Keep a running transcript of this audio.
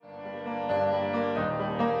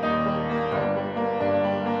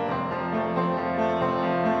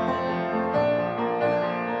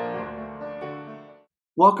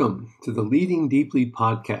Welcome to the Leading Deeply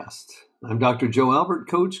podcast. I'm Dr. Joe Albert,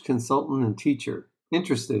 coach, consultant, and teacher,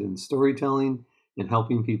 interested in storytelling and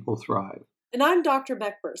helping people thrive. And I'm Dr.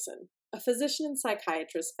 Beck Burson, a physician and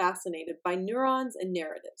psychiatrist fascinated by neurons and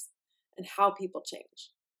narratives and how people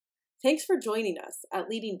change. Thanks for joining us at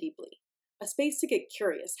Leading Deeply, a space to get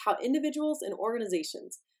curious how individuals and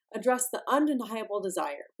organizations address the undeniable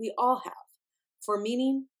desire we all have for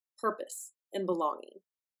meaning, purpose, and belonging.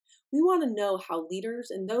 We want to know how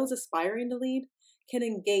leaders and those aspiring to lead can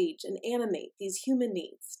engage and animate these human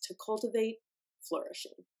needs to cultivate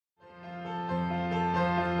flourishing.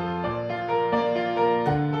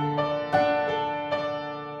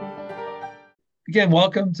 Again,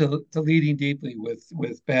 welcome to Leading Deeply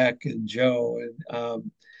with Beck and Joe. And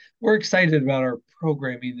we're excited about our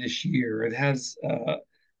programming this year. It has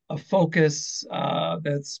a focus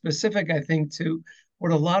that's specific, I think, to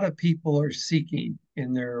what a lot of people are seeking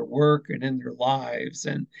in their work and in their lives.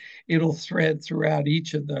 And it'll thread throughout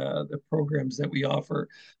each of the programs that we offer,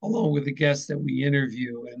 along with the guests that we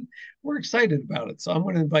interview. And we're excited about it. So I'm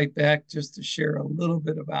going to invite Beck just to share a little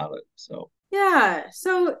bit about it. So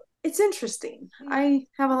It's interesting. I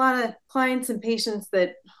have a lot of clients and patients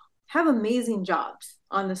that have amazing jobs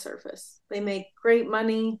on the surface. They make great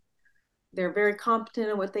money. They're very competent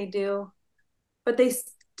at what they do, but they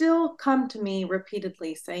still come to me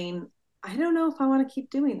repeatedly saying, I don't know if I want to keep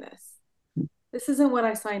doing this. This isn't what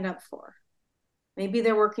I signed up for. Maybe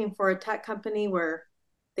they're working for a tech company where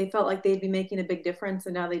they felt like they'd be making a big difference,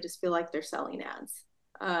 and now they just feel like they're selling ads.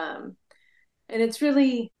 And it's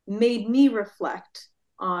really made me reflect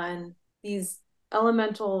on these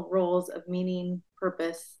elemental roles of meaning,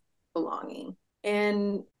 purpose, belonging,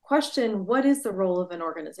 and question what is the role of an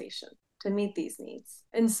organization to meet these needs.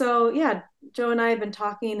 And so, Joe and I have been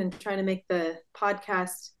talking and trying to make the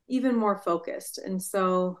podcast even more focused. And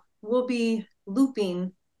so we'll be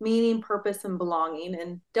looping meaning, purpose, and belonging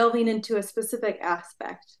and delving into a specific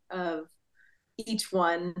aspect of each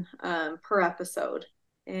one per episode,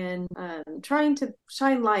 and trying to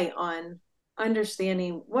shine light on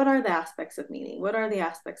understanding what are the aspects of meaning, what are the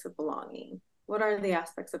aspects of belonging, what are the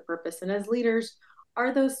aspects of purpose, and as leaders,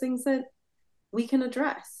 are those things that we can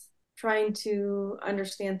address? Trying to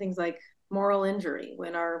understand things like moral injury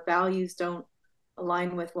when our values don't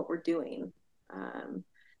align with what we're doing.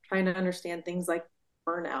 Trying to understand things like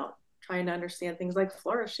burnout, trying to understand things like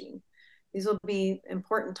flourishing. These will be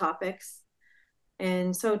important topics.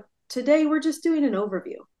 And so today we're just doing an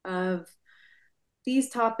overview of these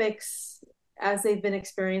topics as they've been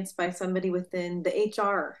experienced by somebody within the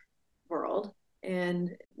HR world.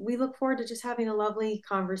 And we look forward to just having a lovely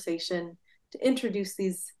conversation to introduce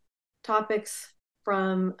these topics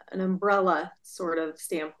from an umbrella sort of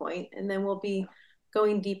standpoint. And then we'll be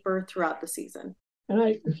going deeper throughout the season.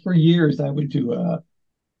 And for years, I would do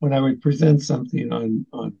when I would present something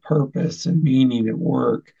on purpose and meaning at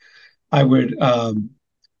work, I would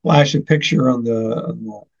flash a picture on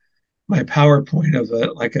my PowerPoint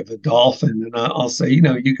of a dolphin, and I'll say,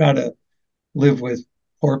 you got to live with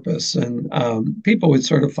purpose, and people would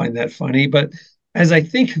sort of find that funny. But as I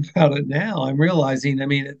think about it now, I'm realizing,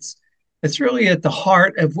 it's really at the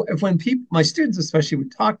heart of when people, my students especially,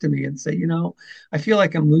 would talk to me and say, I feel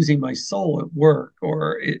like I'm losing my soul at work,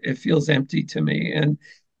 or it feels empty to me. And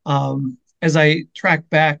as I track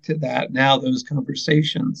back to that now, those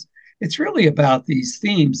conversations, it's really about these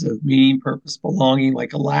themes of meaning, purpose, belonging,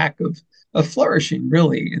 like a lack of flourishing,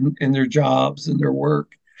 really, in their jobs and their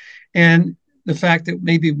work. And the fact that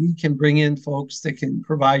maybe we can bring in folks that can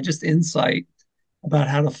provide just insight about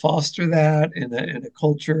how to foster that in a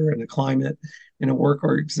culture and a climate in a work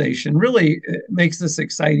organization really makes this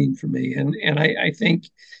exciting for me. And I think,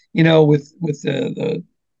 with the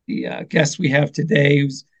guests we have today,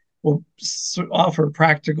 will offer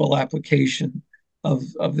practical application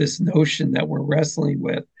of this notion that we're wrestling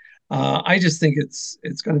with. I just think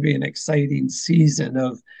it's going to be an exciting season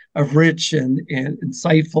of rich and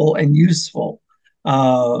insightful and useful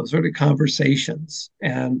sort of conversations,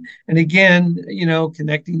 and again,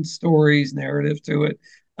 connecting stories, narrative to it.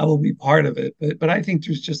 I will be part of it, but I think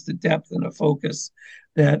there's just a depth and a focus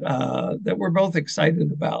that we're both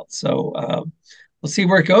excited about. So we'll see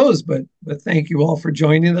where it goes, but thank you all for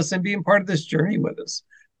joining us and being part of this journey with us.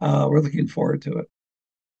 We're looking forward to it.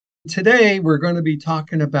 Today, we're going to be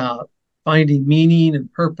talking about finding meaning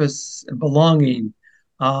and purpose and belonging,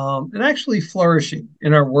 and actually flourishing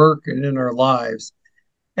in our work and in our lives.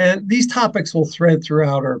 And these topics will thread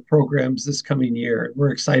throughout our programs this coming year.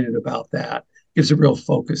 We're excited about that. Gives a real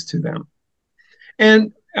focus to them.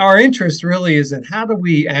 And our interest really is in how do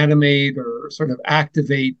we animate or sort of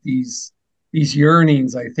activate these these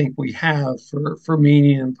yearnings I think we have for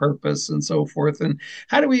meaning and purpose and so forth. And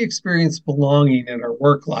how do we experience belonging in our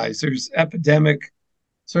work lives? There's epidemic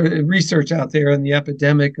sort of research out there on the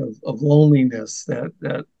epidemic of loneliness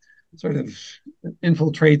that sort of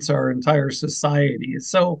infiltrates our entire society.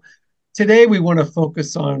 So today we want to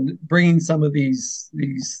focus on bringing some of these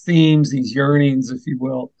themes, these yearnings, if you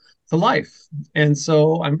will, to life. And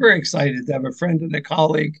so I'm very excited to have a friend and a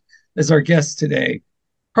colleague as our guest today,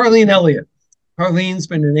 Carlene Elliot. Carlene's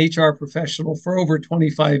been an HR professional for over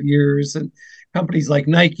 25 years in companies like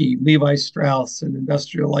Nike, Levi Strauss, and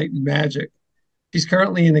Industrial Light and Magic. She's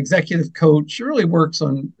currently an executive coach. She really works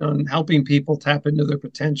on helping people tap into their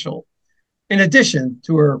potential. In addition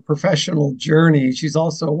to her professional journey, she's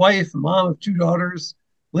also a wife, a mom of two daughters,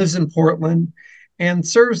 lives in Portland, and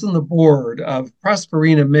serves on the board of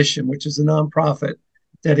Prosperina Mission, which is a nonprofit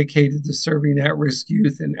dedicated to serving at-risk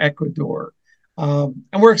youth in Ecuador. And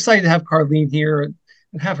we're excited to have Carlene here and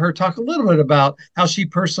have her talk a little bit about how she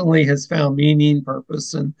personally has found meaning,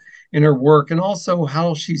 purpose, and in her work, and also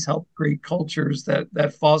how she's helped create cultures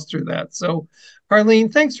that foster that. So,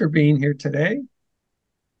 Carlene, thanks for being here today.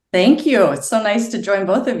 Thank you. It's so nice to join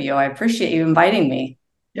both of you. I appreciate you inviting me.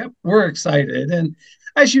 Yep, we're excited. And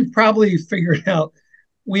as you've probably figured out,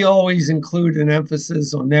 we always include an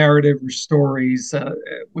emphasis on narrative or stories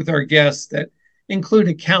with our guests that include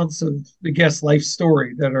accounts of the guest's life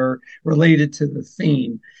story that are related to the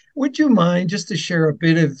theme. Would you mind just to share a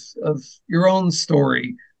bit of your own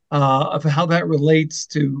story of how that relates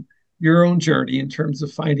to your own journey in terms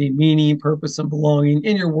of finding meaning, purpose, and belonging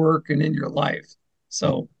in your work and in your life?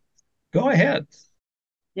 So go ahead.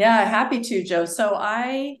 Yeah, happy to, Joe. So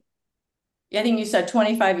I think you said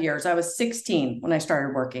 25 years. I was 16 when I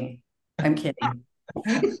started working. I'm kidding.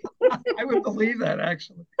 I would believe that,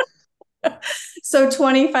 actually. So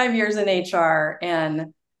 25 years in HR,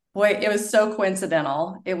 and boy, it was so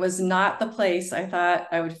coincidental. It was not the place I thought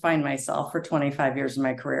I would find myself for 25 years of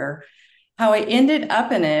my career. How I ended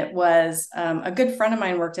up in it was a good friend of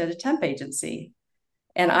mine worked at a temp agency,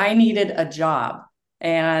 and I needed a job.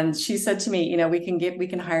 And she said to me, we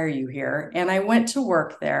can hire you here. And I went to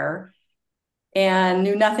work there and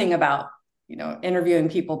knew nothing about, interviewing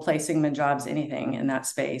people, placing them in jobs, anything in that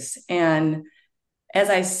space. And as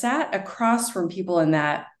I sat across from people in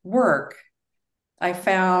that work, I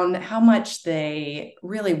found how much they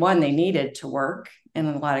really, they needed to work in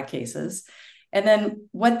a lot of cases, and then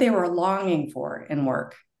what they were longing for in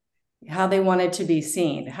work, how they wanted to be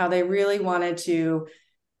seen, how they really wanted to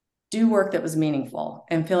do work that was meaningful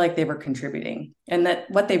and feel like they were contributing, and that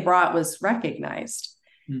what they brought was recognized.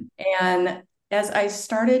 And as I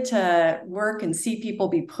started to work and see people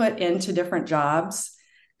be put into different jobs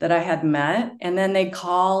that I had met, and then they'd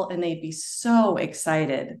call and they'd be so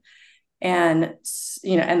excited. And,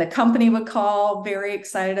 and the company would call very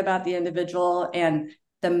excited about the individual, and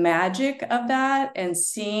the magic of that, and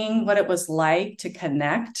seeing what it was like to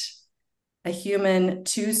connect a human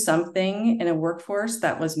to something in a workforce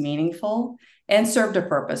that was meaningful and served a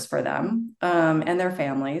purpose for them and their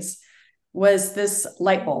families, was this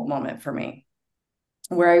light bulb moment for me,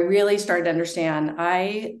 where I really started to understand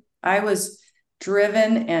I was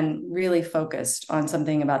driven and really focused on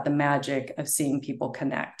something about the magic of seeing people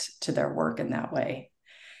connect to their work in that way.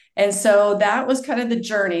 And so that was kind of the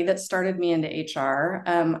journey that started me into HR.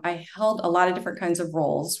 I held a lot of different kinds of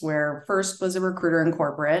roles, where first was a recruiter in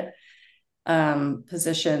corporate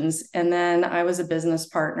positions. And then I was a business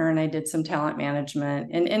partner, and I did some talent management.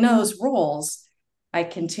 And in those roles, I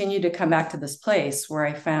continued to come back to this place where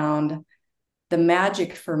I found the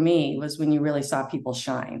magic for me was when you really saw people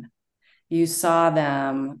shine. You saw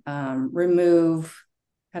them remove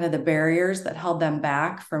kind of the barriers that held them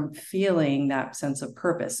back from feeling that sense of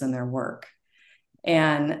purpose in their work.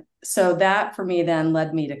 And so that for me then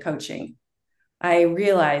led me to coaching. I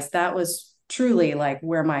realized that was truly like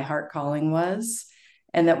where my heart calling was,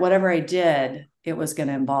 and that whatever I did, it was going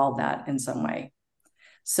to involve that in some way.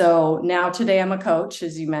 So now today I'm a coach,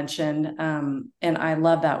 as you mentioned, and I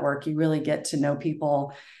love that work. You really get to know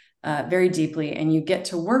people very deeply, and you get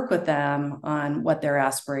to work with them on what their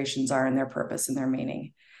aspirations are and their purpose and their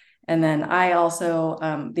meaning. And then I also,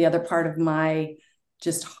 the other part of my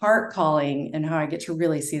just heart calling and how I get to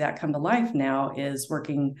really see that come to life now is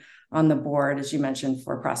working on the board, as you mentioned,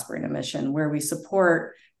 for Prosperina Mission, where we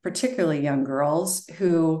support particularly young girls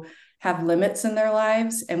who have limits in their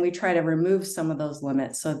lives, and we try to remove some of those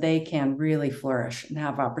limits so they can really flourish and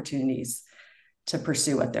have opportunities to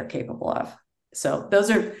pursue what they're capable of. So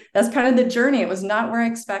that's kind of the journey. It was not where I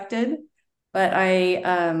expected, but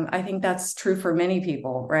I think that's true for many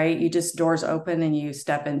people, right? You just, doors open and you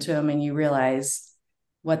step into them and you realize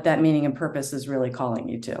what that meaning and purpose is really calling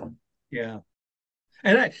you to. Yeah.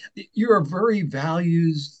 And you're a very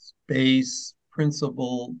values-based,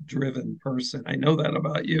 principle-driven person. I know that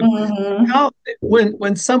about you. Mm-hmm. How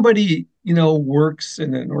when somebody, works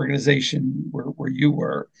in an organization where you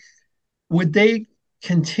were, would they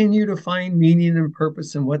continue to find meaning and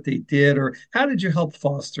purpose in what they did, or how did you help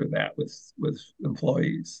foster that with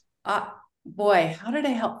employees? Boy, how did I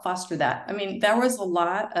help foster that? I mean, there was a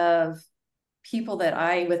lot of people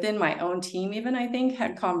that within my own team, even I think,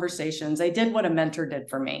 had conversations. I did what a mentor did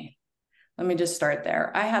for me. Let me just start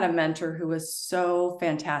there. I had a mentor who was so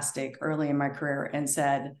fantastic early in my career and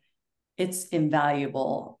said, it's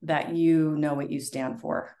invaluable that you know what you stand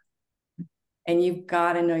for. And you've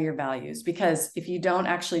got to know your values, because if you don't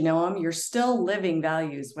actually know them, you're still living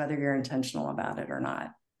values, whether you're intentional about it or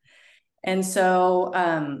not. And so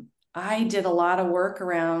I did a lot of work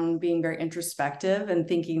around being very introspective and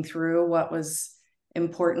thinking through what was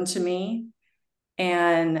important to me,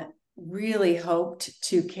 and really hoped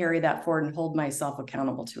to carry that forward and hold myself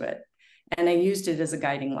accountable to it. And I used it as a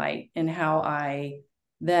guiding light in how I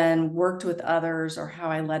then worked with others or how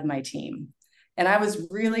I led my team. And I was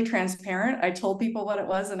really transparent. I told people what it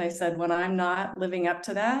was. And I said, when I'm not living up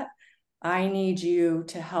to that, I need you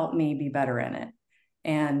to help me be better in it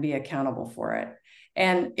and be accountable for it.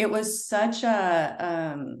 And it was such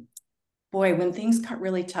boy, when things got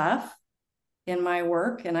really tough in my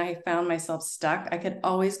work and I found myself stuck, I could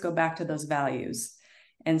always go back to those values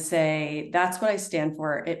and say, that's what I stand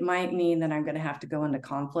for. It might mean that I'm going to have to go into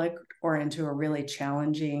conflict or into a really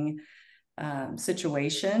challenging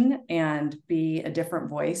situation and be a different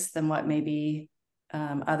voice than what maybe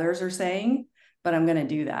others are saying, but I'm going to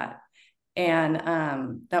do that.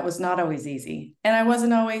 And that was not always easy. And I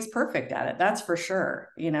wasn't always perfect at it. That's for sure.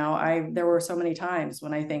 There were so many times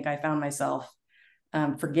when I think I found myself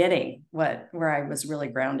forgetting where I was really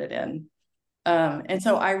grounded in. And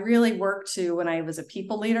so I really worked when I was a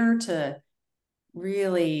people leader, to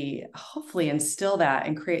really hopefully instill that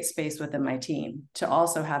and create space within my team to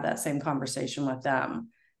also have that same conversation with them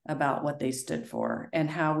about what they stood for and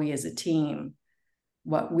how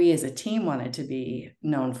what we as a team wanted to be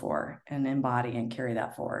known for and embody and carry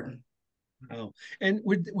that forward. Oh, and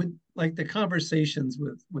would like the conversations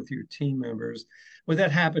with your team members, would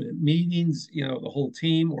that happen at meetings, the whole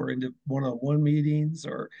team, or into one-on-one meetings,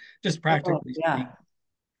 or just practically Yeah. speaking?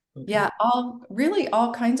 Okay. Yeah,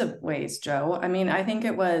 all kinds of ways, Joe. I mean, I think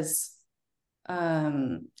it was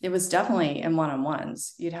definitely in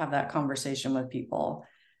one-on-ones. You'd have that conversation with people,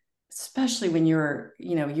 especially when you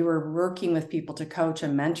were working with people to coach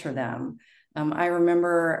and mentor them. I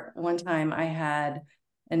remember one time I had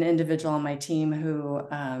an individual on my team who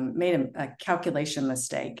made a calculation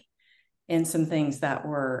mistake in some things that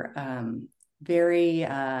were they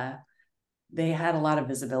had a lot of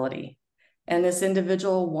visibility. And this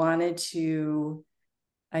individual wanted to,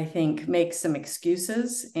 I think, make some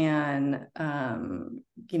excuses and,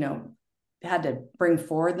 had to bring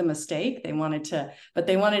forward the mistake. They wanted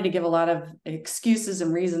to give a lot of excuses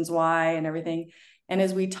and reasons why and everything. And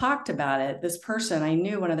as we talked about it, this person, I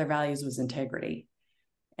knew one of their values was integrity.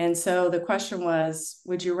 And so the question was,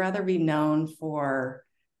 would you rather be known for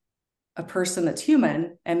a person that's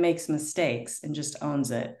human and makes mistakes and just owns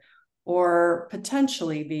it, or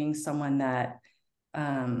potentially being someone that,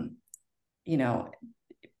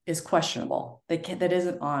 is questionable, that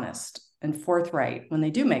isn't honest and forthright when they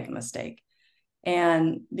do make a mistake?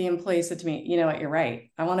 And the employee said to me, you know what, you're right.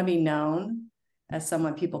 I want to be known as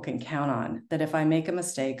someone people can count on, that if I make a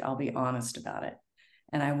mistake, I'll be honest about it.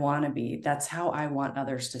 And that's how I want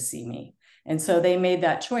others to see me. And so they made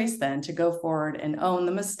that choice then to go forward and own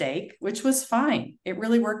the mistake, which was fine. It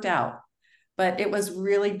really worked out, but it was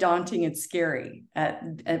really daunting and scary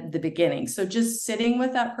at the beginning. So just sitting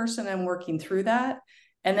with that person and working through that.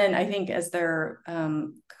 And then I think as their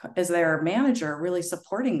manager, really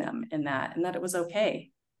supporting them in that, and that it was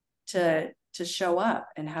okay to show up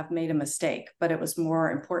and have made a mistake, but it was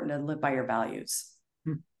more important to live by your values.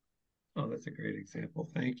 Oh, that's a great example.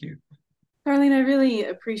 Thank you. Carlene, I really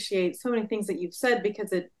appreciate so many things that you've said,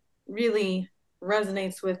 because it really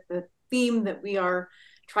resonates with the theme that we are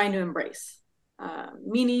trying to embrace.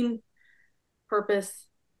 Meaning, purpose,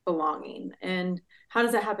 belonging. And how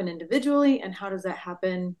does that happen individually, and how does that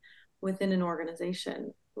happen within an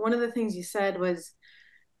organization? One of the things you said was,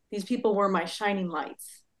 these people were my shining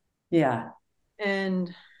lights. Yeah.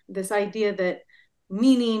 And this idea that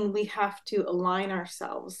meaning, we have to align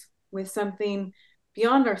ourselves with something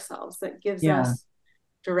beyond ourselves that gives us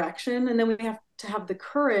direction. And then we have to have the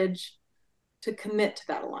courage to commit to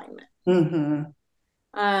that alignment.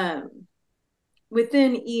 Mm-hmm.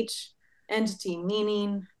 Within each entity,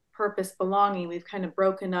 meaning, purpose, belonging. We've kind of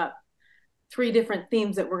broken up 3 different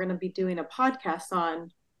themes that we're going to be doing a podcast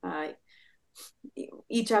on,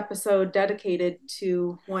 each episode dedicated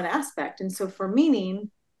to one aspect. And so for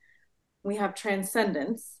meaning, we have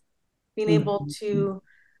transcendence, being able to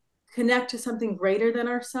connect to something greater than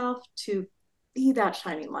ourselves, to be that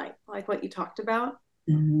shining light, like what you talked about.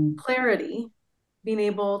 Clarity, being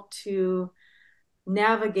able to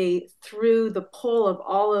navigate through the pull of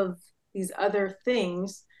all of these other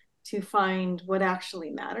things to find what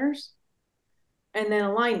actually matters. And then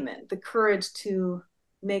alignment, the courage to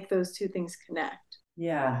make those 2 things connect.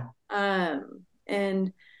 Yeah.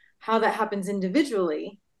 And how that happens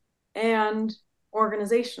individually and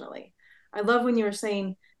organizationally. I love when you were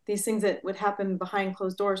saying these things that would happen behind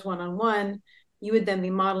closed doors, one-on-one, you would then be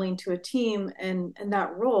modeling to a team and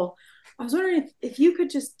that role. I was wondering if you could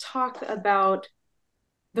just talk about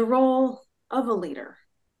the role of a leader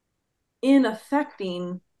in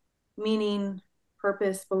affecting meaning,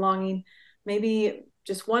 purpose, belonging, maybe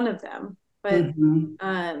just one of them, but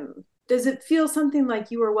does it feel something like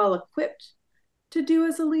you were well equipped to do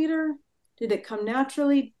as a leader? Did it come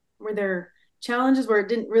naturally? Were there challenges where it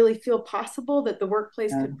didn't really feel possible that the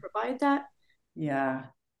workplace could provide that?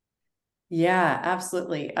 Yeah,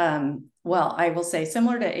 absolutely. Well, I will say,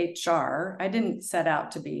 similar to HR, I didn't set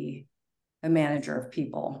out to be a manager of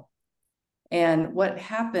people. And what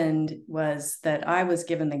happened was that I was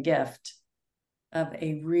given the gift of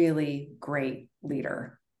a really great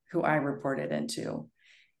leader who I reported into.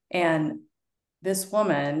 And this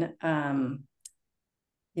woman,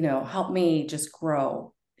 helped me just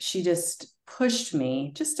grow. She just pushed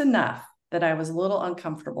me just enough that I was a little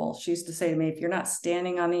uncomfortable. She used to say to me, if you're not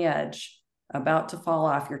standing on the edge, about to fall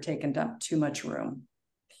off, you're taking up too much room.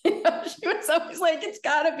 She was always like, it's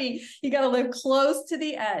gotta be, you gotta live close to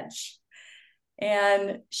the edge.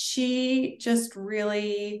 And she just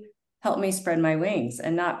really helped me spread my wings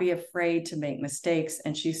and not be afraid to make mistakes.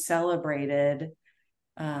 And she celebrated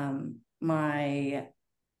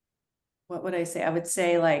what would I say? I would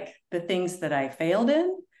say like the things that I failed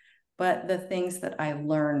in, but the things that I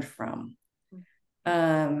learned from.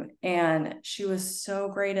 And she was so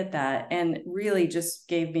great at that and really just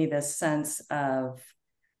gave me this sense of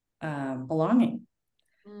belonging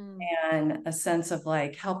and a sense of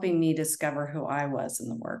like helping me discover who I was in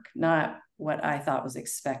the work, not what I thought was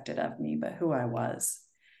expected of me, but who I was.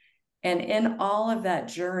 And in all of that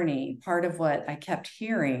journey, part of what I kept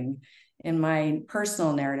hearing in my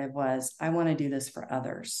personal narrative was, I want to do this for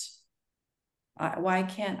others. Why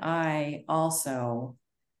can't I also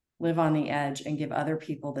live on the edge and give other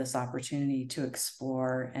people this opportunity to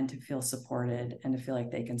explore and to feel supported and to feel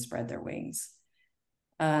like they can spread their wings?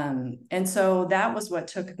 And so that was what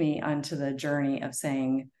took me onto the journey of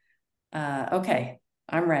saying, okay,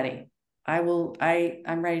 I'm ready.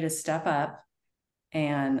 I'm ready to step up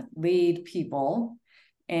and lead people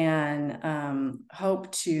and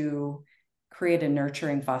hope to create a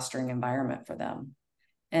nurturing, fostering environment for them.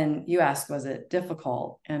 And you asked, was it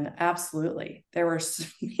difficult? And absolutely. There were so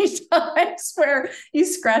many times where you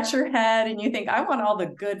scratch your head and you think, I want all the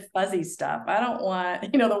good fuzzy stuff. I don't want,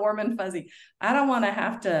 the warm and fuzzy. I don't want to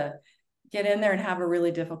have to get in there and have a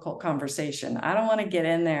really difficult conversation. I don't want to get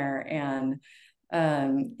in there and,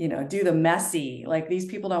 do the messy, like these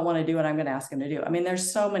people don't want to do what I'm going to ask them to do. I mean,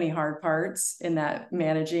 there's so many hard parts in that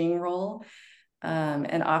managing role.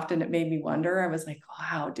 And often it made me wonder, I was like,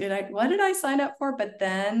 wow, what did I sign up for? But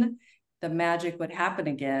then the magic would happen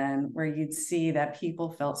again, where you'd see that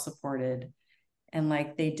people felt supported and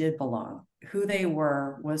like they did belong. Who they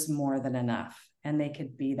were was more than enough, and they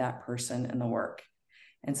could be that person in the work.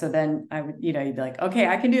 And so then I would, you'd be like, okay,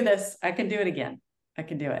 I can do this. I can do it again. I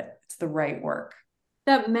can do it. It's the right work.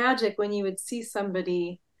 That magic when you would see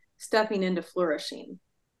somebody stepping into flourishing.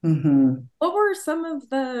 Mm-hmm. What were some of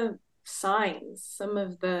the signs, some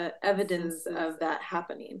of the evidence of that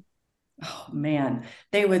happening? Oh man,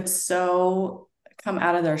 they would so come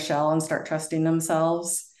out of their shell and start trusting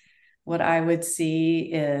themselves. What I would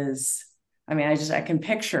see is, I can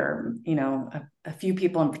picture, a few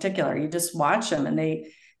people in particular. You just watch them and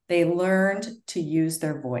they learned to use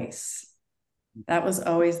their voice. That was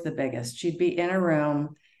always the biggest. You'd be in a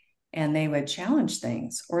room and they would challenge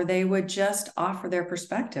things, or they would just offer their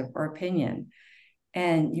perspective or opinion.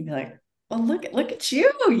 And you'd be like, well, look at you.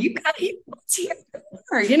 You got what's here?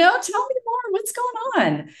 Tell me more. What's going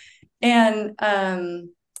on? And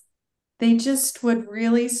they just would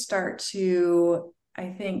really start to,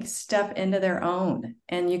 I think, step into their own.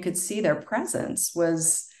 And you could see their presence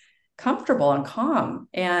was comfortable and calm.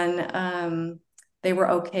 And they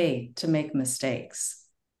were okay to make mistakes.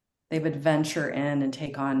 they would venture in and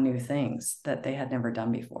take on new things that they had never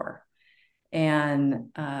done before. And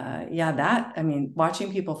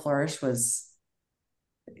watching people flourish was,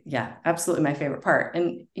 absolutely my favorite part.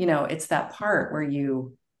 And, it's that part where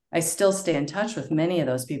I still stay in touch with many of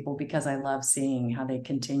those people because I love seeing how they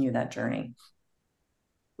continue that journey.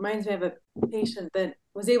 Reminds me of a patient that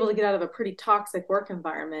was able to get out of a pretty toxic work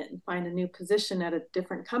environment and find a new position at a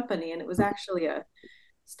different company. And it was actually a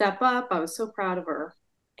step up. I was so proud of her.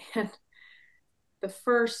 And the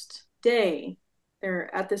first day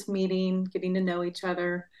they're at this meeting, getting to know each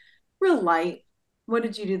other, real light. What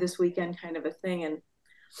did you do this weekend kind of a thing? And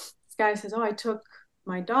this guy says, oh, I took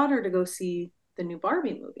my daughter to go see the new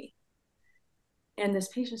Barbie movie. And this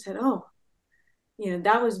patient said, oh,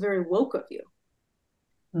 that was very woke of you.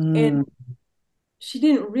 And she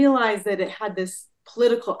didn't realize that it had this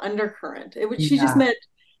political undercurrent. She just meant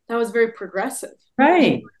that was very progressive.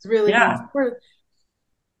 Right. It was really supportive.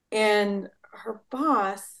 And her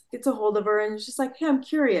boss gets a hold of her and is just like, hey, I'm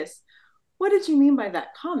curious. What did you mean by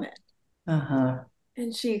that comment?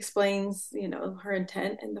 And she explains, her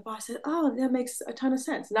intent. And the boss said, oh, that makes a ton of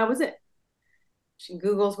sense. And that was it. She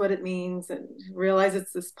Googles what it means and realizes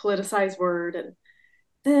it's this politicized word. And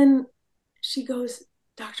then she goes,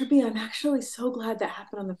 Dr. B, I'm actually so glad that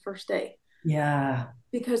happened on the first day. Yeah.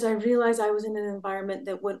 Because I realized I was in an environment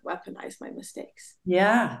that wouldn't weaponize my mistakes.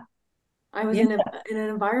 Yeah. I was in an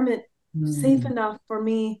environment safe enough for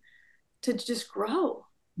me to just grow.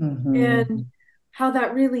 And how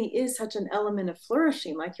that really is such an element of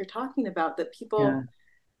flourishing, like you're talking about, that people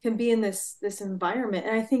can be in this environment.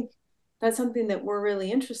 And I think that's something that we're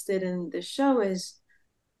really interested in this show is,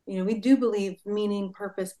 we do believe meaning,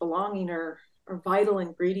 purpose, belonging are vital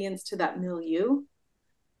ingredients to that milieu,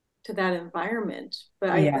 to that environment.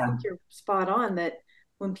 But I think you're spot on that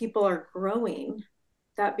when people are growing,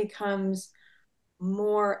 that becomes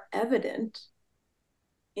more evident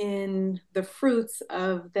in the fruits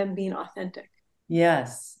of them being authentic.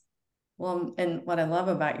 Yes. Well, and what I love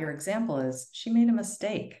about your example is she made a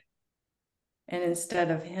mistake. And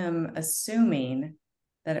instead of him assuming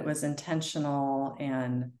that it was intentional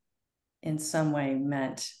and in some way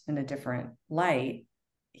meant in a different light,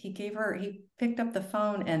 he picked up the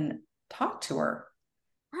phone and talked to her.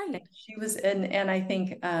 Right. And she was, and I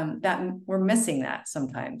think that we're missing that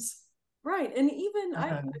sometimes. Right. And even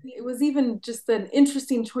I mean, it was even just an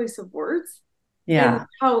interesting choice of words. Yeah. And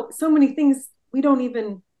how so many things we don't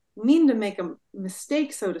even mean to make a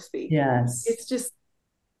mistake, so to speak. Yes. It's just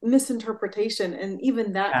misinterpretation. And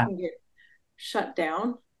even that can get shut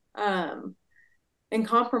down. And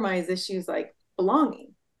compromise issues like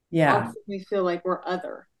belonging. Often we feel like we're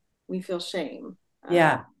other. We feel shame.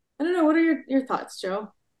 I don't know. What are your thoughts,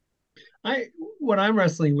 Joe? What I'm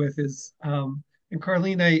wrestling with is, and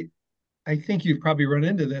Carlene, I think you've probably run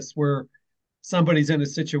into this where somebody's in a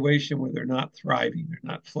situation where they're not thriving, they're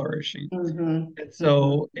not flourishing. And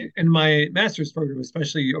so in my master's program,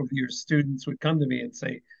 especially over the years, students would come to me and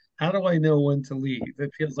say, how do I know when to leave?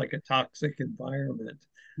 It feels like a toxic environment.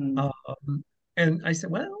 And I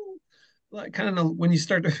said, well, like kind of when you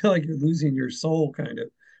start to feel like you're losing your soul, kind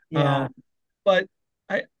of. But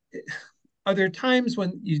are there times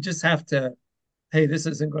when you just have to, hey, this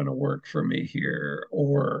isn't going to work for me here,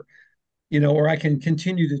 or or I can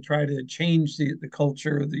continue to try to change the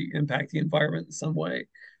culture, impact the environment in some way.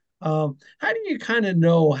 How do you kind of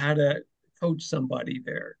know how to coach somebody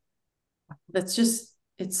there?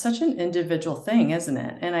 It's such an individual thing, isn't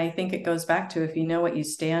it? And I think it goes back to if you know what you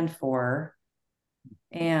stand for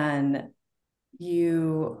and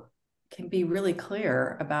you can be really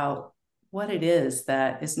clear about what it is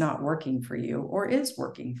that is not working for you or is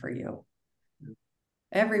working for you.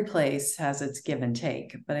 Every place has its give and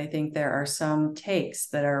take, but I think there are some takes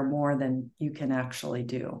that are more than you can actually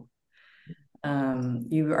do.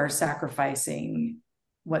 You are sacrificing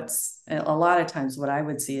what's a lot of times what I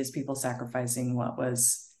would see is people sacrificing what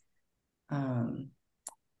was,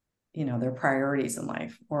 their priorities in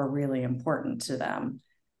life or really important to them.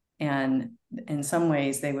 And in some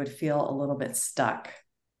ways they would feel a little bit stuck.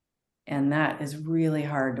 And that is really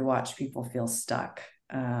hard to watch people feel stuck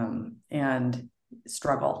and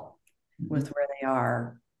struggle with where they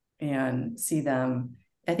are and see them.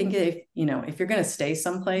 I think if you're going to stay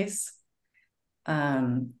someplace,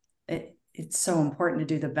 it's so important to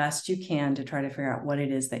do the best you can to try to figure out what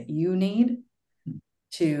it is that you need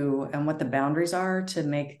and what the boundaries are to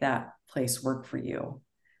make that place work for you.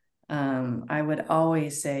 I would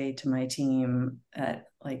always say to my team at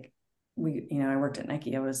I worked at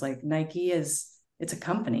Nike. I was like, Nike it's a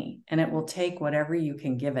company and it will take whatever you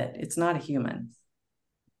can give it. It's not a human.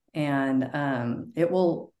 And it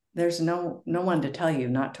will there's no one to tell you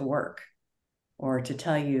not to work or to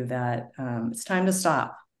tell you that it's time to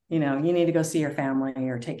stop. You need to go see your family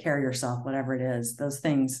or take care of yourself, whatever it is. Those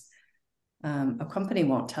things, a company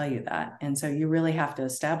won't tell you that. And so you really have to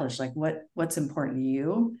establish like what's important to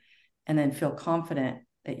you, and then feel confident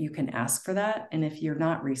that you can ask for that. And if you're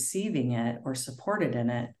not receiving it or supported in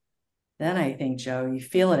it, then I think, Joe, you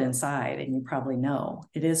feel it inside and you probably know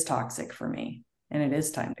it is toxic for me and it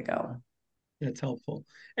is time to go. That's helpful.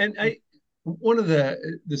 And one of the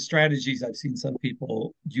strategies I've seen some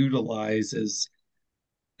people utilize is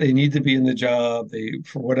they need to be in the job,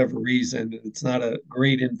 for whatever reason, it's not a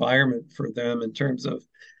great environment for them in terms of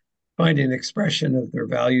finding expression of their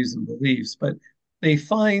values and beliefs, but they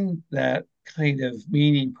find that kind of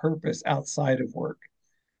meaning, purpose outside of work,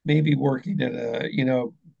 maybe working at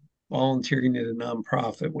volunteering at a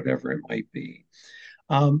nonprofit, whatever it might be.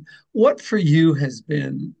 What for you has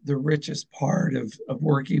been the richest part of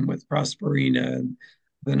working with Prosperina and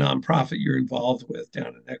the nonprofit you're involved with down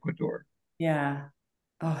in Ecuador? Yeah.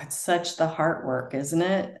 Oh, it's such the heart work, isn't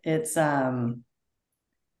it? It's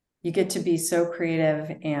you get to be so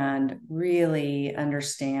creative and really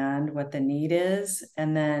understand what the need is,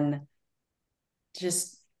 and then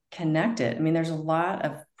just connect it. I mean, there's a lot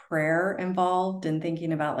of prayer involved in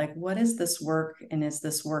thinking about like, what is this work, and is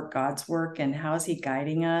this work God's work, and how is he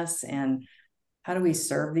guiding us, and how do we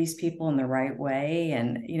serve these people in the right way?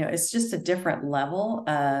 And it's just a different level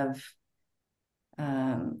of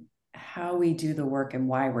how we do the work and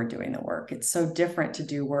why we're doing the work. It's so different to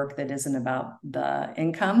do work that isn't about the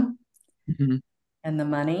income and the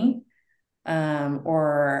money,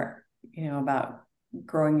 or about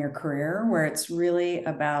growing your career, where it's really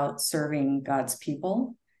about serving God's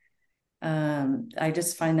people. I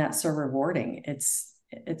just find that so rewarding. It's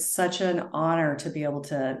such an honor to be able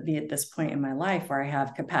to be at this point in my life where I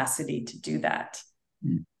have capacity to do that.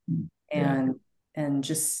 Yeah. And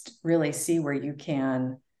just really see where you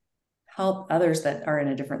can help others that are in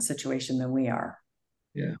a different situation than we are.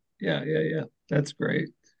 Yeah. That's great.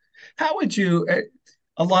 How would you,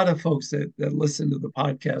 a lot of folks that listen to the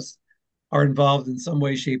podcast are involved in some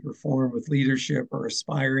way, shape, or form with leadership or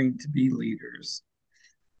aspiring to be leaders.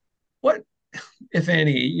 What, if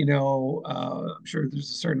any, I'm sure there's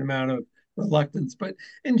a certain amount of reluctance, but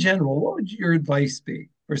in general, what would your advice be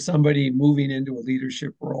for somebody moving into a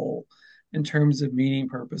leadership role in terms of meaning,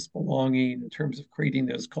 purpose, belonging, in terms of creating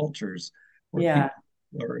those cultures where people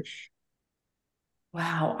flourish?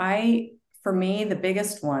 Wow. For me, the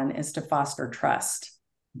biggest one is to foster trust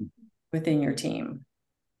within your team.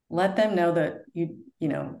 Let them know that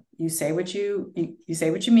you say what you say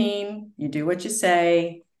what you mean, you do what you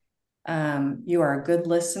say. You are a good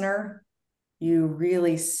listener. You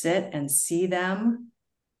really sit and see them,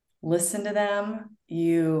 listen to them.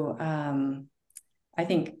 I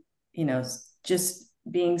think, just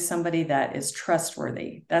being somebody that is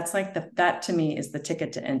trustworthy. That's like that to me is the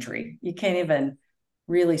ticket to entry. You can't even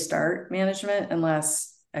really start management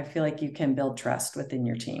unless I feel like you can build trust within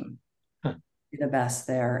your team. Be the best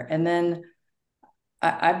there. And then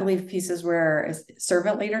I believe pieces where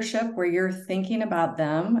servant leadership, where you're thinking about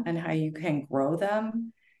them and how you can grow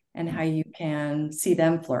them and how you can see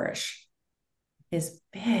them flourish, is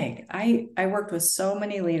big. I worked with so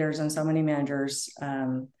many leaders and so many managers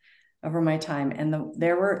over my time, and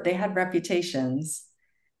they had reputations,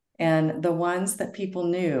 and the ones that people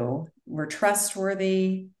knew were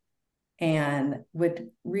trustworthy and would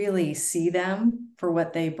really see them for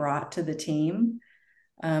what they brought to the team,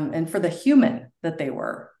 and for the human that they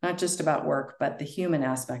were, not just about work, but the human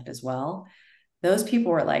aspect as well. Those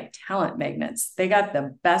people were like talent magnets. They got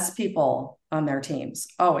the best people on their teams,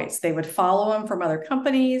 always. They would follow them from other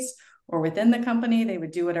companies or within the company. They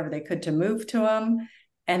would do whatever they could to move to them.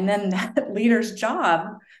 And then that leader's job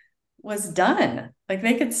was done. Like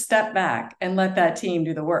they could step back and let that team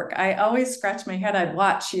do the work. I always scratch my head. I'd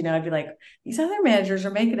watch, I'd be like, these other managers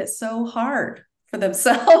are making it so hard for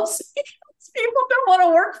themselves. People don't want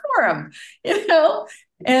to work for them,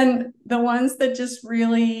 and the ones that just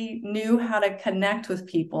really knew how to connect with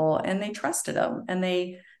people, and they trusted them, and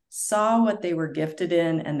they saw what they were gifted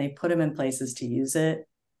in, and they put them in places to use it,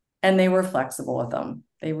 and they were flexible with them.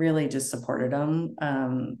 They really just supported them.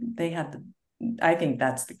 I think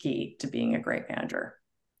that's the key to being a great manager,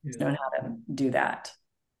 knowing how to do that.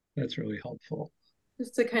 That's really helpful.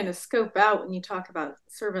 Just to kind of scope out when you talk about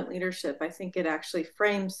servant leadership, I think it actually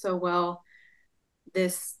frames so well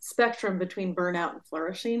this spectrum between burnout and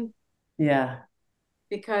flourishing. Yeah.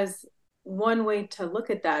 Because one way to look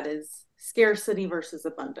at that is scarcity versus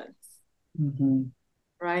abundance.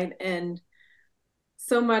 Right? And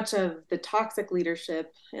so much of the toxic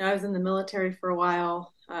leadership, and I was in the military for a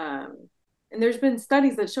while, And there's been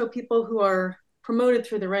studies that show people who are promoted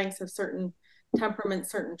through the ranks of certain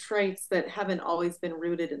temperaments, certain traits that haven't always been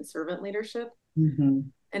rooted in servant leadership. Mm-hmm.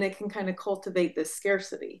 And it can kind of cultivate this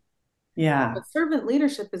scarcity. Yeah. But servant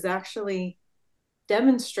leadership is actually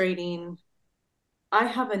demonstrating I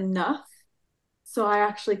have enough, so I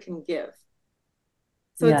actually can give.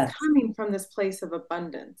 So Yes. it's coming from this place of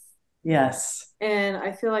abundance. Yes. And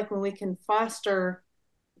I feel like when we can foster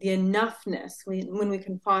the enoughness, when we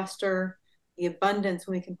can foster the abundance,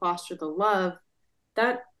 when we can foster the love,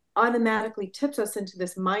 that automatically tips us into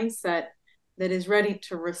this mindset that is ready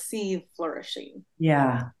to receive flourishing.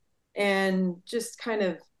 Yeah. And just kind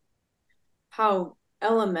of how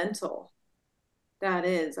elemental that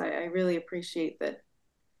is. I really appreciate that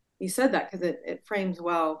you said that, because it frames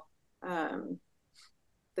well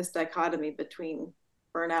this dichotomy between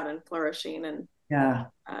burnout and flourishing. And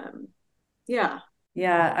Yeah.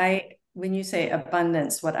 When you say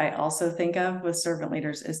abundance, what I also think of with servant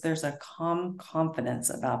leaders is there's a calm confidence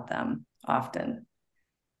about them. Often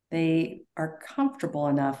they are comfortable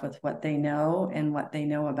enough with what they know and what they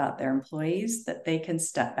know about their employees that they can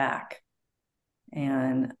step back.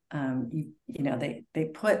 And they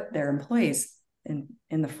put their employees in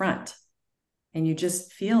the front, and you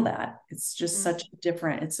just feel that it's just such a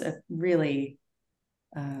different. It's a really,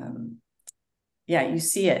 you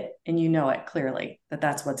see it and you know it clearly that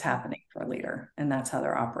that's what's happening for a leader, and that's how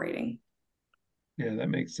they're operating. Yeah, that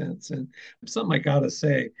makes sense. And something I gotta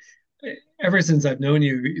say, ever since I've known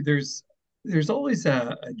you, there's always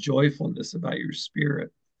a joyfulness about your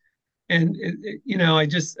spirit. And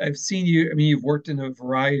I've seen you. I mean, you've worked in a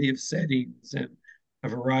variety of settings and a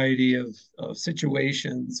variety of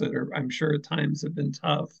situations that I'm sure at times have been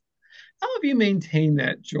tough. How have you maintained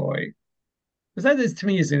that joy? Because that is, to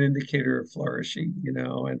me, is an indicator of flourishing,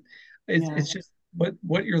 and it's just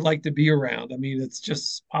what you're like to be around. I mean, it's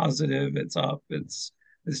just positive, it's up, it's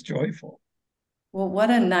joyful. Well, what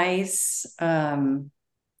a nice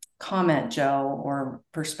comment, Joe, or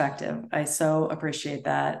perspective. I so appreciate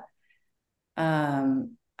that.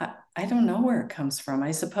 I don't know where it comes from.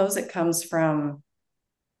 I suppose it comes from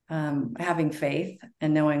having faith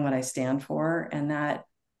and knowing what I stand for, and that,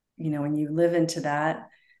 when you live into that,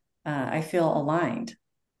 I feel aligned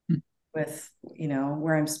with,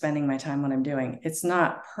 where I'm spending my time, what I'm doing. It's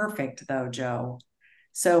not perfect though, Joe.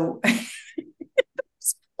 So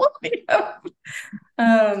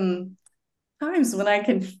times when I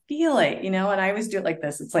can feel it, and I always do it like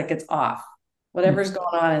this. It's like it's off. Whatever's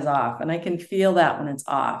going on is off. And I can feel that when it's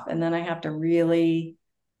off. And then I have to really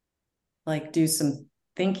do some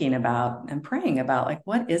thinking about and praying about,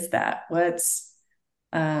 what is that? What's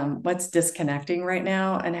disconnecting right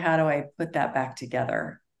now? And how do I put that back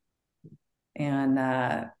together?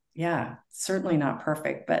 And certainly not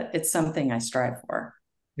perfect, but it's something I strive for.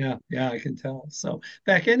 Yeah, I can tell. So,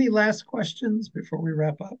 Beck, any last questions before we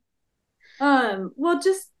wrap up? Well,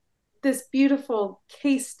 just this beautiful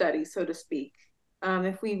case study, so to speak.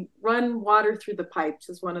 If we run water through the pipes,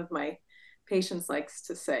 as one of my patients likes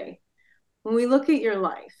to say, when we look at your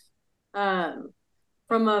life,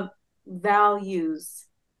 from a values,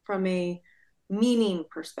 from a meaning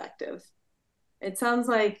perspective, it sounds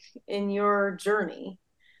like in your journey,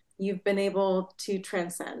 you've been able to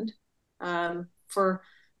transcend. For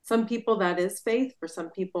some people, that is faith. For some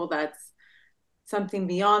people, that's something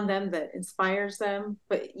beyond them that inspires them.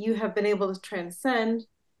 But you have been able to transcend,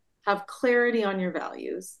 have clarity on your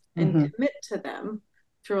values, and commit to them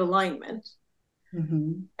through alignment.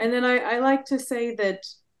 And then I like to say that,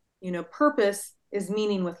 purpose is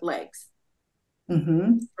meaning with legs.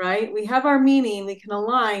 Right? We have our meaning, we can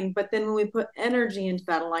align, but then when we put energy into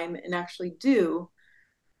that alignment and actually do,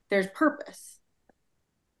 there's purpose.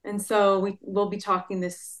 And so we'll be talking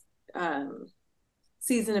this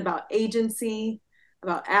season about agency,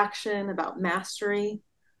 about action, about mastery,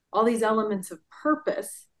 all these elements of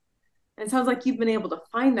purpose. And it sounds like you've been able to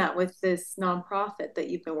find that with this nonprofit that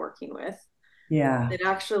you've been working with. Yeah. It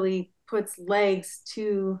actually puts legs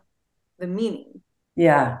to the meaning.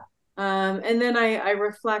 Yeah. And then I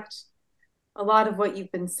reflect a lot of what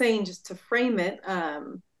you've been saying, just to frame it,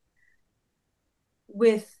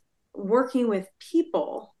 with working with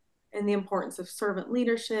people and the importance of servant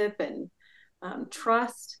leadership and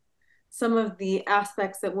trust. Some of the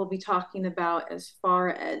aspects that we'll be talking about as far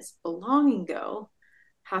as belonging go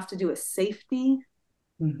have to do with safety,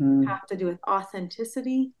 have to do with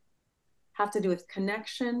authenticity, have to do with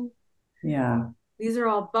connection. Yeah. These are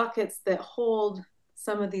all buckets that hold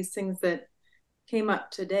some of these things that came up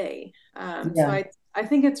today. So I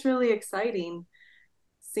think it's really exciting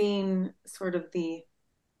seeing sort of the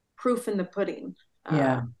proof in the pudding,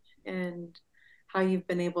 and how you've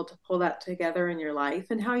been able to pull that together in your life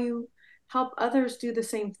and how you help others do the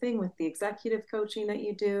same thing with the executive coaching that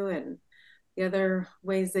you do and the other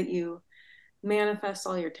ways that you manifest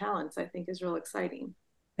all your talents, I think is real exciting.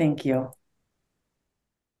 Thank you.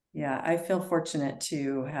 Yeah, I feel fortunate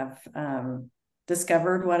to have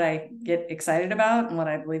discovered what I get excited about and what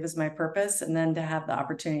I believe is my purpose, and then to have the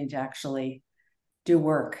opportunity to actually do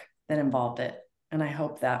work that involved it. And I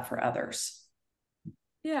hope that for others.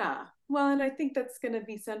 Yeah, well, and I think that's going to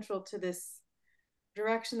be central to this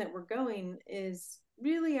direction that we're going, is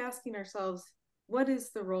really asking ourselves, what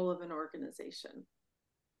is the role of an organization?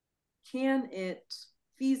 Can it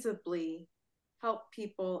feasibly help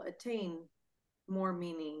people attain more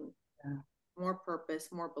meaning, more purpose,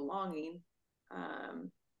 more belonging?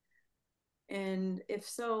 And if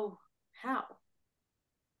so, how?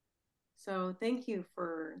 So thank you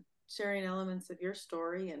for sharing elements of your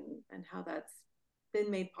story and how that's been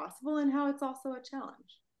made possible and how it's also a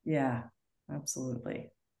challenge. Yeah, absolutely.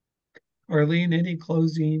 Carlene, any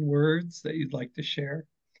closing words that you'd like to share?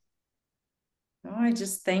 No, I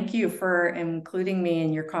just thank you for including me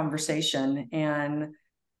in your conversation. And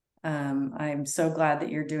I'm so glad that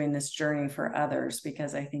you're doing this journey for others,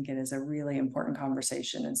 because I think it is a really important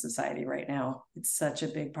conversation in society right now. It's such a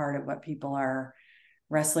big part of what people are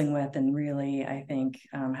wrestling with. And really, I think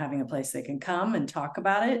having a place they can come and talk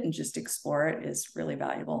about it and just explore it is really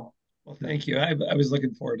valuable. Well, thank you. I was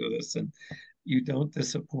looking forward to this, and you don't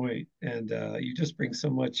disappoint. And you just bring so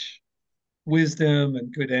much wisdom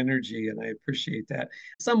and good energy, and I appreciate that.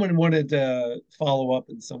 Someone wanted to follow up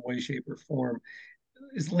in some way, shape, or form.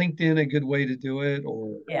 Is LinkedIn a good way to do it?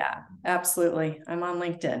 Or Yeah, absolutely. I'm on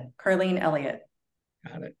LinkedIn. Carlene Elliot.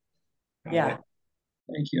 got it. Yeah.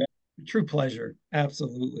 Thank you. True pleasure.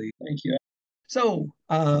 Absolutely. Thank you. So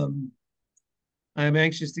I'm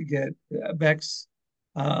anxious to get Beck's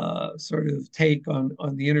sort of take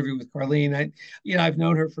on the interview with Carlene. I've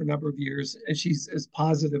known her for a number of years, and she's as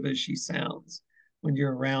positive as she sounds when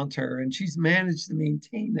you're around her, and she's managed to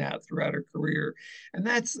maintain that throughout her career. And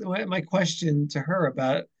that's my question to her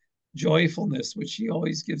about joyfulness, which she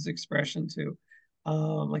always gives expression to.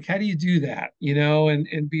 Like, how do you do that?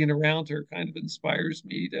 And being around her kind of inspires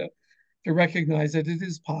me to recognize that it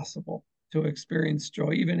is possible to experience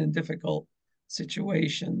joy, even in difficult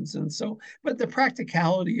situations. And so, but the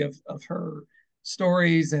practicality of her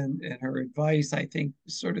stories and her advice, I think,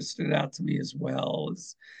 sort of stood out to me as well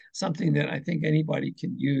as something that I think anybody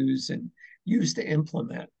can use and use to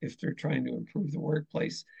implement if they're trying to improve the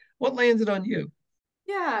workplace. What landed on you?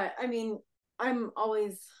 Yeah, I mean, I'm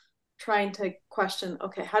always trying to question,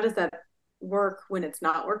 okay, how does that work when it's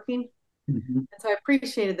not working? Mm-hmm. And so I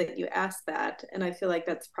appreciated that you asked that. And I feel like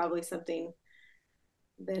that's probably something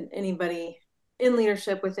that anybody in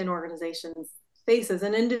leadership within organizations faces,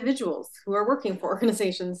 and individuals who are working for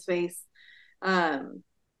organizations face.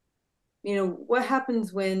 What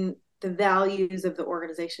happens when the values of the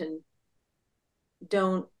organization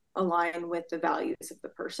don't align with the values of the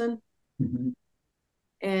person? Mm-hmm.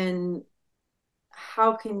 And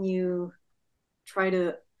how can you try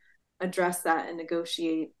to address that and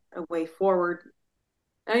negotiate a way forward?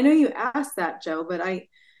 And I know you asked that, Joe, but I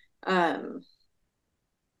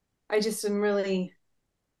just am really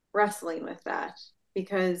wrestling with that,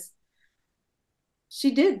 because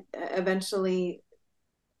she did eventually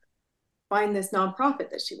find this nonprofit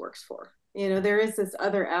that she works for. There is this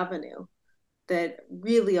other avenue that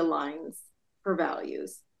really aligns her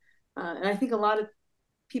values. And I think a lot of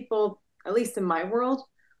people, at least in my world,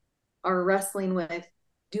 are wrestling with,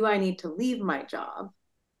 do I need to leave my job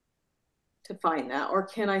to find that? Or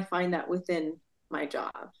can I find that within my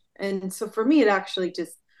job? And so for me, it actually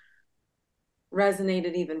just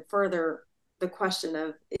resonated even further, the question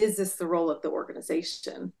of, is this the role of the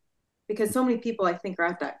organization? Because so many people, I think, are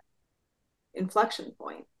at that inflection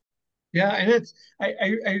point. Yeah, and it's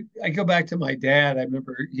I go back to my dad. I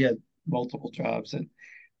remember he had multiple jobs, and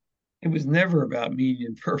it was never about meaning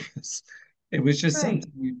and purpose. It was just Right.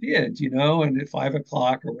 something you did. And at 5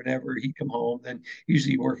 o'clock or whenever he'd come home, then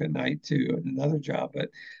usually work at night too at another job.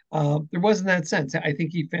 But there wasn't that sense. I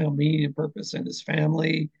think he found meaning and purpose in his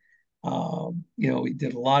family. He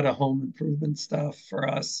did a lot of home improvement stuff for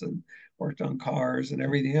us and worked on cars and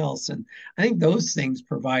everything else. And I think those things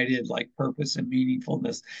provided like purpose and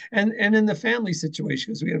meaningfulness. And in the family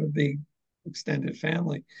situation, because we have a big extended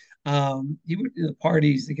family, he would the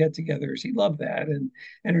parties, the get-togethers, he loved that, and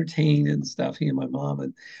entertain and stuff, he and my mom.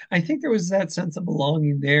 And I think there was that sense of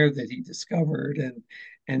belonging there that he discovered,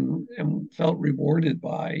 and felt rewarded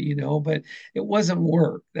by, but it wasn't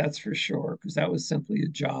work, that's for sure, because that was simply a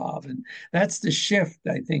job. And that's the shift,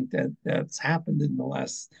 I think, that's happened in the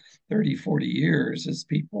last 30, 40 years as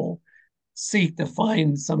people seek to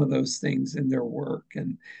find some of those things in their work.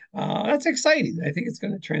 And that's exciting. I think it's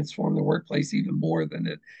going to transform the workplace even more than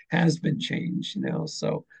it has been changed,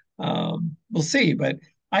 So we'll see. But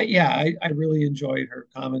I really enjoyed her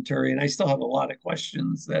commentary, and I still have a lot of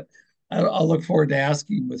questions that I'll look forward to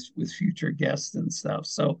asking with future guests and stuff.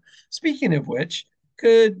 So speaking of which,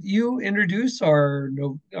 could you introduce our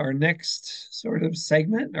next sort of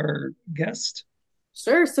segment, our guest?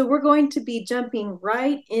 Sure. So we're going to be jumping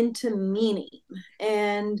right into meaning.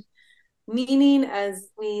 And meaning, as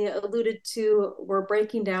we alluded to, we're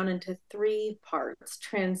breaking down into three parts: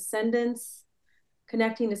 transcendence,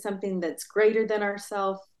 connecting to something that's greater than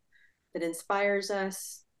ourselves, that inspires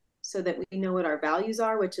us so that we know what our values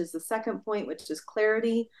are, which is the second point, which is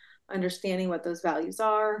clarity, understanding what those values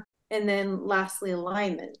are. And then lastly,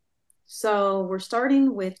 alignment. So we're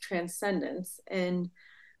starting with transcendence, and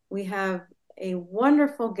we have a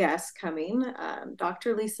wonderful guest coming,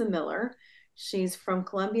 Dr. Lisa Miller. She's from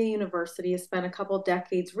Columbia University, has spent a couple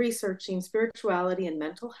decades researching spirituality and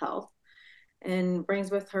mental health, and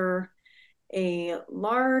brings with her a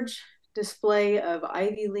large display of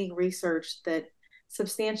Ivy League research that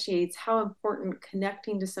substantiates how important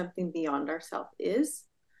connecting to something beyond ourselves is,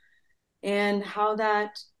 and how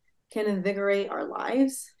that can invigorate our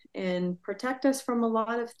lives and protect us from a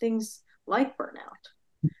lot of things like burnout.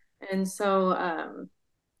 And so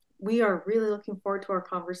we are really looking forward to our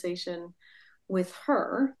conversation with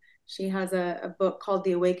her. She has a book called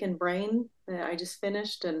The Awakened Brain that I just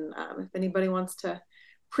finished. And if anybody wants to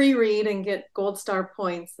pre-read and get gold star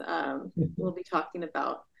points, we'll be talking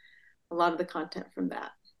about a lot of the content from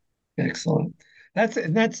that. Excellent.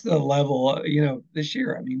 That's the level, this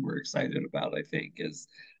year, I mean, we're excited about, I think, is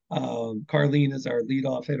Carlene is our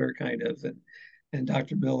leadoff hitter kind of, and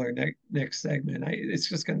Dr. Miller next segment. It's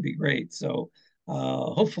just going to be great. So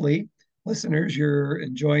hopefully, listeners, you're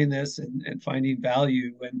enjoying this and finding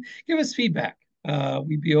value, and give us feedback.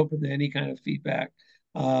 We'd be open to any kind of feedback.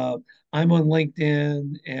 I'm on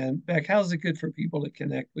LinkedIn, and Beck, how's it good for people to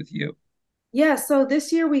connect with you? Yeah, so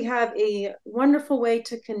this year we have a wonderful way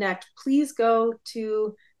to connect. Please go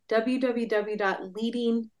to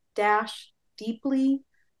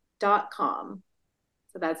www.leading-deeply.com.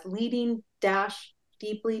 So that's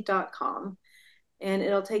leading-deeply.com. And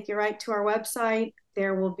it'll take you right to our website.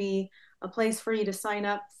 There will be a place for you to sign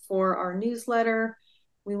up for our newsletter.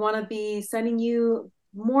 We want to be sending you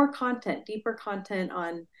more content, deeper content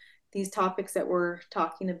on these topics that we're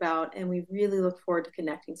talking about, and we really look forward to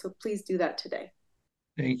connecting. So please do that today.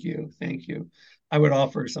 Thank you. Thank you. I would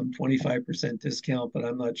offer some 25% discount, but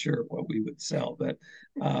I'm not sure what we would sell. But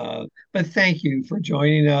thank you for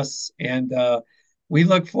joining us, and we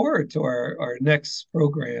look forward to our next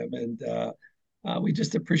program. And we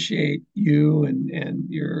just appreciate you and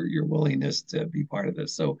your willingness to be part of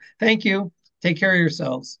this. So thank you. Take care of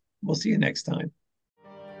yourselves. We'll see you next time.